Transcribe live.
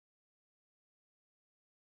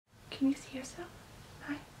Can you see yourself?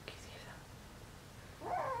 Hi, can you see yourself?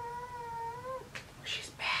 Oh, she's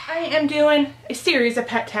bad. I am doing a series of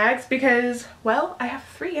pet tags because, well, I have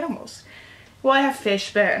 3 animals. Well, I have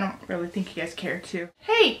fish, but I don't really think you guys care to.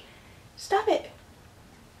 Hey, stop it.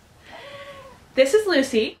 This is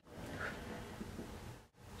Lucy.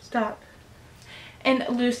 Stop. And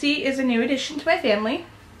Lucy is a new addition to my family.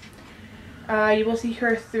 You will see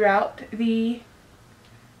her throughout the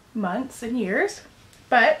months and years.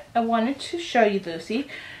 But I wanted to show you Lucy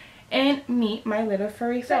and meet my little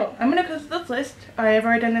furry friend. So I'm going to go through this list. I have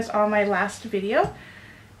already done this on my last video.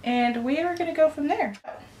 And we are going to go from there.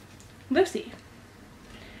 Lucy,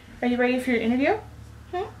 are you ready for your interview?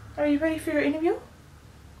 Are you ready for your interview?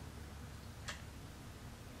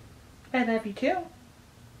 I love you too.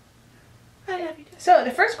 I love you too. So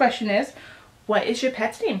the first question is, what is your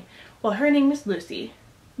pet's name? Well, her name is Lucy.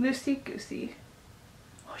 Lucy Goosey.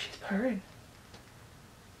 Oh, she's purring.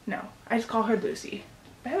 No, I just call her Lucy.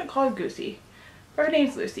 I haven't called her Goosey. But her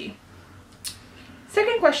name's Lucy.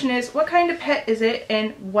 Second question is, what kind of pet is it,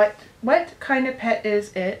 and what kind of pet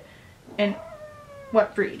is it, and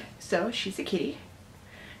what breed? So she's a kitty,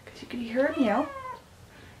 because you can hear her meow.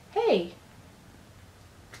 Hey,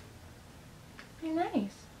 be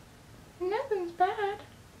nice. Nothing's bad.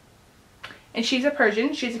 And she's a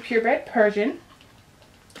Persian. She's a purebred Persian.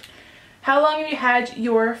 How long have you had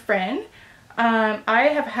your friend? I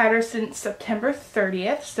have had her since September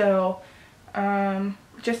 30th, so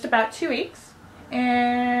just about 2 weeks.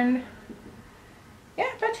 And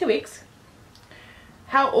yeah, about 2 weeks.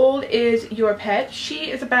 How old is your pet?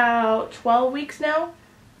 She is about 12 weeks now.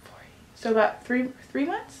 So about three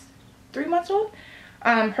months? 3 months old.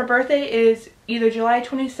 Her birthday is either July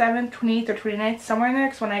 27th, 28th, or 29th, somewhere in there,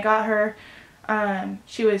 because when I got her,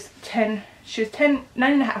 she was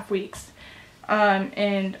 9.5 weeks.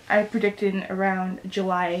 And I predicted around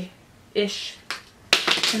July-ish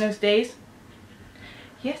in those days.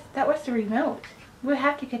 Yes, that was the remote. We'll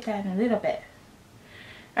have to get that in a little bit.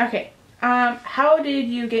 Okay, how did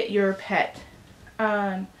you get your pet?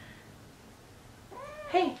 Hey.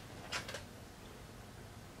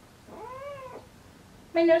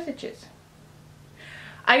 My nose itches.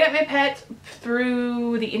 I got my pet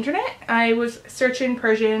through the internet. I was searching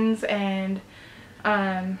Persians and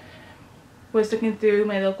was looking through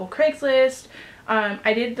my local Craigslist.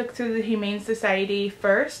 I did look through the Humane Society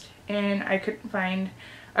first, and I couldn't find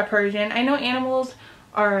a Persian. I know animals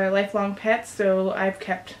are lifelong pets, so I've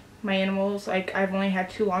kept my animals. Like, I've only had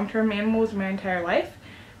 2 long-term animals in my entire life.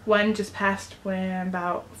 One just passed when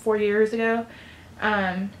about 4 years ago.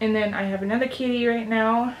 And then I have another kitty right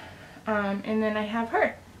now. And then I have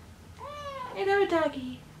her. Hello,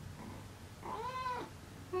 doggy.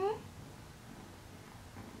 You're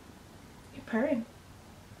purring.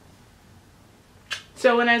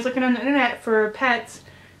 So when I was looking on the internet for pets,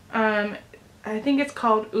 I think it's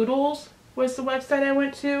called Oodles was the website I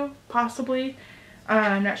went to, possibly.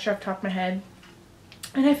 I'm not sure off the top of my head.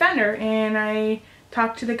 And I found her, and I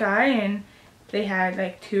talked to the guy, and they had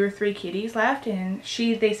like 2 or 3 kitties left, and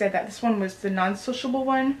they said that this one was the non-sociable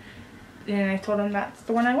one, and I told them that's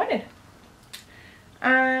the one I wanted.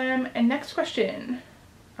 And next question.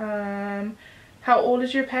 How old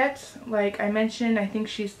is your pet? Like I mentioned, I think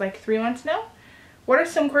she's like 3 months now. What are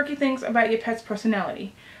some quirky things about your pet's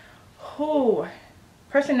personality? Oh,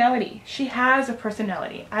 personality. She has a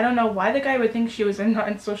personality. I don't know why the guy would think she was a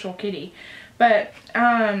non-social kitty, but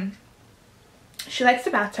she likes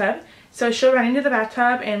the bathtub. So she'll run into the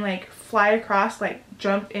bathtub and like fly across, like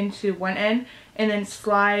jump into one end and then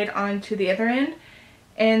slide onto the other end.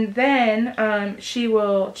 And then she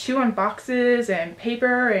will chew on boxes and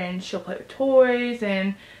paper, and she'll play with toys,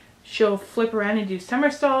 and she'll flip around and do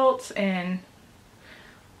somersaults and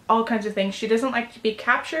all kinds of things. She doesn't like to be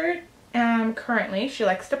captured currently. She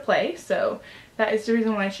likes to play, so that is the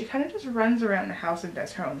reason why she kind of just runs around the house and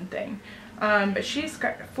does her own thing. But she's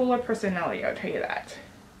got full of personality, I'll tell you that.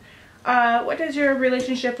 What does your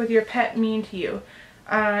relationship with your pet mean to you?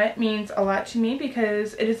 It means a lot to me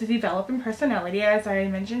because it is a developing personality. As I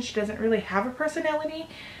mentioned, she doesn't really have a personality.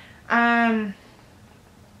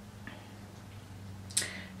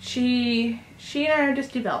 She and I are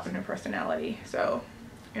just developing a personality, so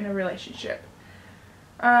in a relationship.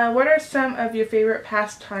 What are some of your favorite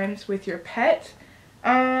pastimes with your pet?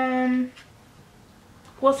 Well,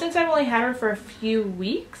 since I've only had her for a few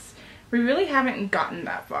weeks, we really haven't gotten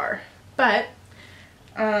that far. But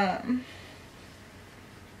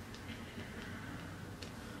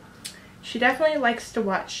she definitely likes to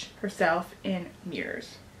watch herself in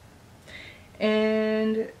mirrors.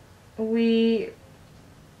 And we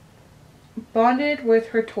bonded with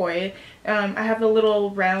her toy. I have the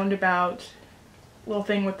little roundabout little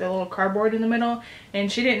thing with the little cardboard in the middle,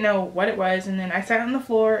 and she didn't know what it was, and then I sat on the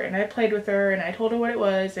floor and I played with her and I told her what it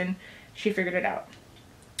was, and she figured it out.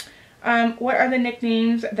 What are the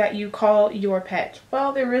nicknames that you call your pet?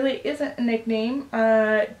 Well, there really isn't a nickname.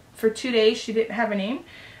 For 2 days she didn't have a name.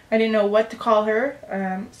 I didn't know what to call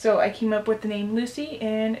her, so I came up with the name Lucy,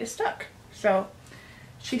 and it stuck. So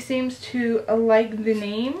she seems to like the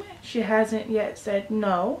name. She hasn't yet said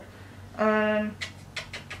no.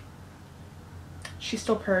 She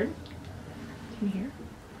still purred. Can you hear?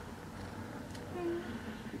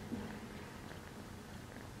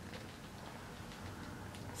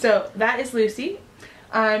 So that is Lucy.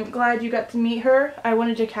 I'm glad you got to meet her. I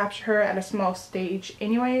wanted to capture her at a small stage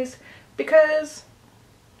anyways, because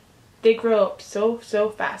they grow up so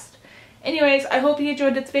fast. Anyways, I hope you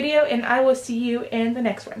enjoyed this video, and I will see you in the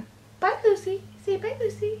next one. Bye, Lucy. Say bye,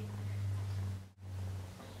 Lucy.